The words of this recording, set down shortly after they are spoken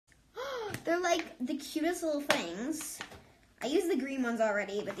They're like the cutest little things. I used the green ones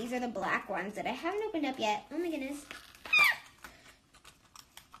already, but these are the black ones that I haven't opened up yet. Oh my goodness.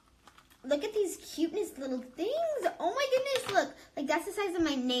 Look at these cuteness little things. Oh my goodness, look. Like that's the size of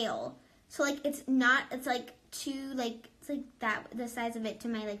my nail. So like it's like two, like it's like that, the size of it to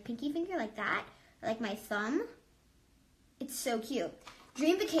my like pinky finger, like that. Or like my thumb. It's so cute.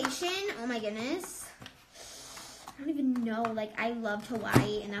 Dream vacation, oh my goodness. I don't even know, like I loved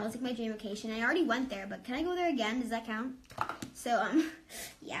Hawaii and that was like my dream vacation. I already went there, but can I go there again? Does that count? So,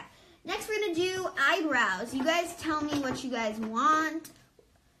 yeah. Next we're gonna do eyebrows. You guys tell me what you guys want.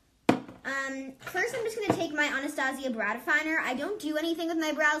 First I'm just gonna take my Anastasia brow definer. I don't do anything with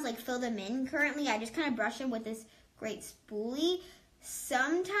my brows, like fill them in currently. I just kind of brush them with this great spoolie.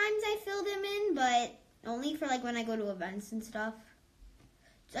 Sometimes I fill them in, but only for like when I go to events and stuff.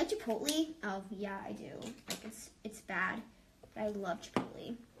 Do you like Chipotle? Oh yeah, I do. Like it's bad, but I love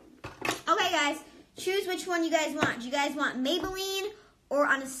Chipotle. Okay guys, choose which one you guys want. Do you guys want Maybelline or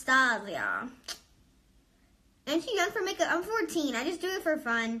Anastasia? I'm too young for makeup. I'm 14. I just do it for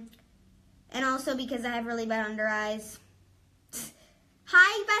fun. And also because I have really bad under eyes.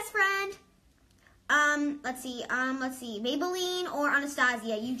 Hi, best friend. Let's see. Maybelline or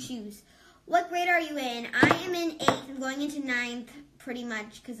Anastasia, you choose. What grade are you in? I am in 8th. I'm going into 9th pretty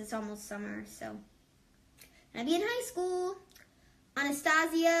much because it's almost summer, so. I'll be in high school.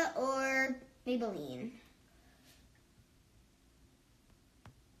 Anastasia or Maybelline?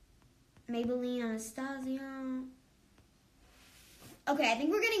 Maybelline, Anastasia. Okay, I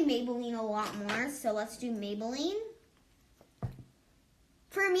think we're getting Maybelline a lot more, so let's do Maybelline.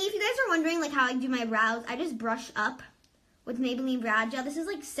 For me, if you guys are wondering like how I do my brows, I just brush up with Maybelline brow gel. This is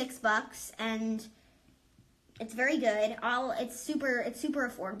like $6 and it's very good. It's super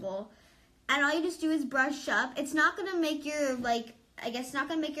affordable. And all you just do is brush up. It's not gonna make your not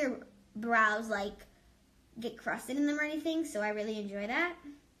gonna make your brows like get crusted in them or anything, so I really enjoy that.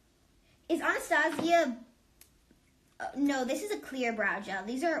 Is Anastasia, no, this is a clear brow gel.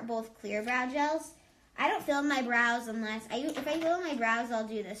 These are both clear brow gels. I don't fill in my brows unless, if I fill in my brows, I'll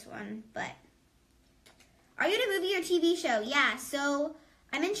do this one, but. Are you in a movie or TV show? Yeah, so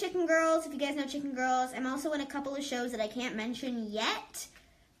I'm in Chicken Girls, if you guys know Chicken Girls. I'm also in a couple of shows that I can't mention yet,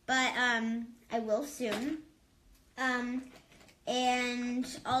 but I will soon. And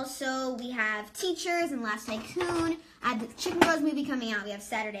also we have Teachers and Last Tycoon. I have the Chicken Girls movie coming out. We have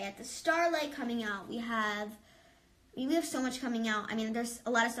Saturday at the Starlight coming out. We have so much coming out. I mean, there's a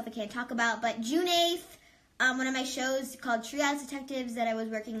lot of stuff I can't talk about, but June 8th, one of my shows called Treehouse Detectives that I was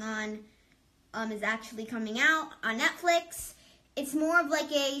working on is actually coming out on Netflix. It's more of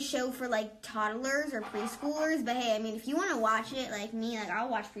like a show for like toddlers or preschoolers, but hey, I mean, if you want to watch it like me, like I'll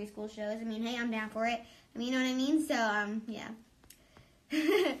watch preschool shows. I mean, hey, I'm down for it. I mean, you know what I mean? So, yeah.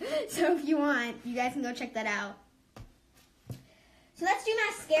 So if you want, you guys can go check that out. So let's do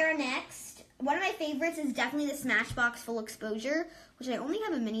mascara next. One of my favorites is definitely the Smashbox Full Exposure, which I only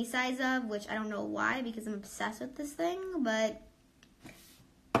have a mini size of, which I don't know why because I'm obsessed with this thing, but.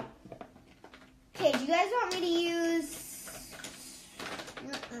 Okay, do you guys want me to use,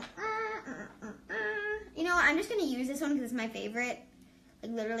 you know what, I'm just going to use this one because it's my favorite.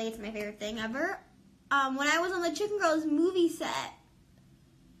 Like, literally, it's my favorite thing ever. When I was on the Chicken Girls movie set,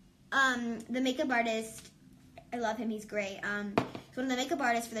 the makeup artist, I love him, he's great. He's one of the makeup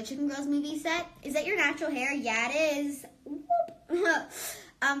artists for the Chicken Girls movie set. Is that your natural hair? Yeah, it is.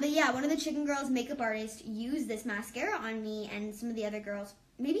 But yeah, one of the Chicken Girls makeup artists used this mascara on me and some of the other girls.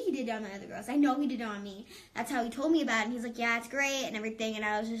 Maybe he did it on the other girls. I know he did it on me. That's how he told me about it. And he's like, yeah, it's great and everything. And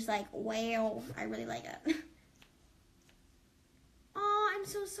I was just like, wow, I really like it. Oh, I'm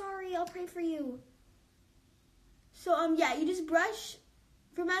so sorry. I'll pray for you. So, yeah, you just brush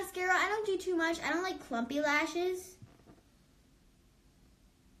for mascara. I don't do too much. I don't like clumpy lashes.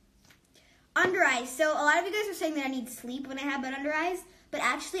 Under eyes. So, a lot of you guys are saying that I need sleep when I have bad under eyes. But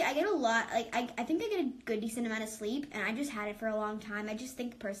actually, I get a lot, like, I think I get a good, decent amount of sleep, and I just had it for a long time. I just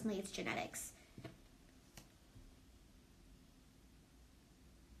think, personally, it's genetics.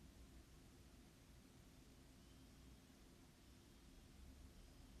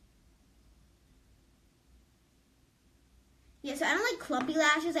 Yeah, so I don't like clumpy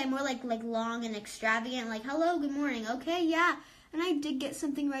lashes. I more like long and extravagant, like, hello, good morning, okay, yeah. And I did get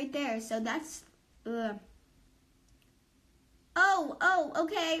something right there, so that's, ugh. Oh,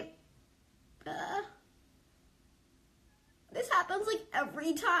 okay. This happens like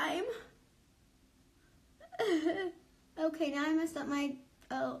every time. Okay, now I messed up my,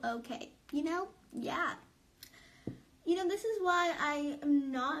 oh, okay. You know, yeah. You know, this is why I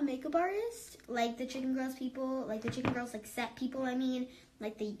am not a makeup artist, like the Chicken Girls people, like the Chicken Girls, like set people, I mean.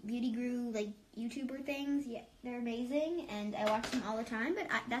 like the beauty guru, like YouTuber things. Yeah, they're amazing, and I watch them all the time. But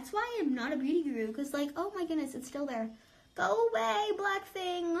that's why I'm not a beauty guru, because like, oh my goodness, it's still there. Go away, black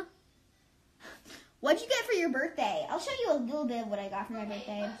thing. What'd you get for your birthday? I'll show you a little bit of what I got for my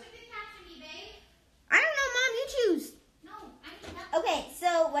birthday. What should we capture me, babe? I don't know, Mom. You choose. No, I need help. Okay,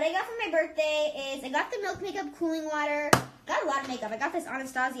 so what I got for my birthday is I got the Milk Makeup Cooling Water. Got a lot of makeup. I got this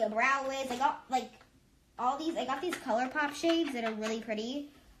Anastasia brow wiz. I got like all these. I got these ColourPop shades that are really pretty.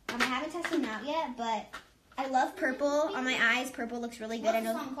 I haven't tested them out yet, but I love purple on my eyes. Purple looks really good. What's I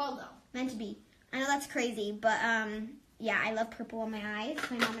know. the song called though? Meant to be. I know that's crazy, but yeah, I love purple on my eyes.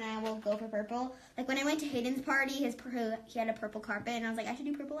 My mom and I will go for purple. Like when I went to Hayden's party, he had a purple carpet, and I was like, I should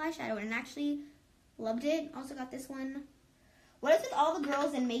do purple eyeshadow, and actually loved it. Also got this one. What is with all the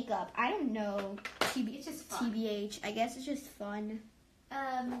girls in makeup? I don't know. It's just fun. TBH. I guess it's just fun.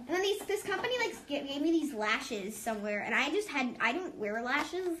 Um, And then this company like gave me these lashes somewhere, and I don't wear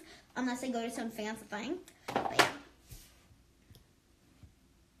lashes unless I go to some fancy thing. But yeah.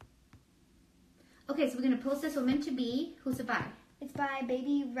 okay, so we're gonna post this. We're meant to be. Who's it by? It's by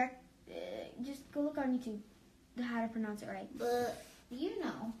Baby Rec. Just go look on YouTube how to pronounce it right. But you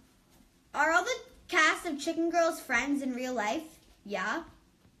know. Are all the cast of Chicken Girls friends in real life? Yeah.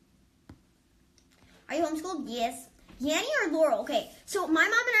 Are you homeschooled? Yes. Yanni or Laurel? Okay, so my mom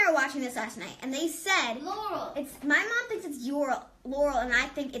and I were watching this last night, and they said Laurel. my mom thinks it's Laurel, and I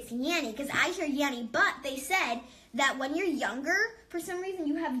think it's Yanni because I hear Yanni. But they said that when you're younger, for some reason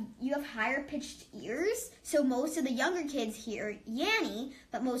you have higher pitched ears, so most of the younger kids hear Yanni,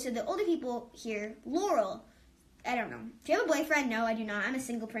 but most of the older people hear Laurel. I don't know. Do you have a boyfriend? No, I do not. I'm a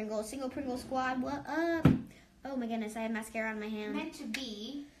single Pringle squad. What up? Oh my goodness, I have mascara on my hand. Meant to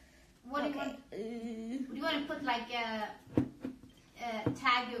be. What Okay. do you want to put like tag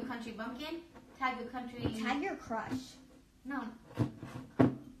your country bumpkin? Tag your country. Tag your crush. No,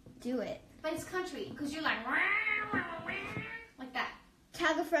 Do it. but it's country because you're like that.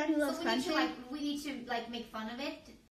 Tag a friend who loves So country. we need to make fun of it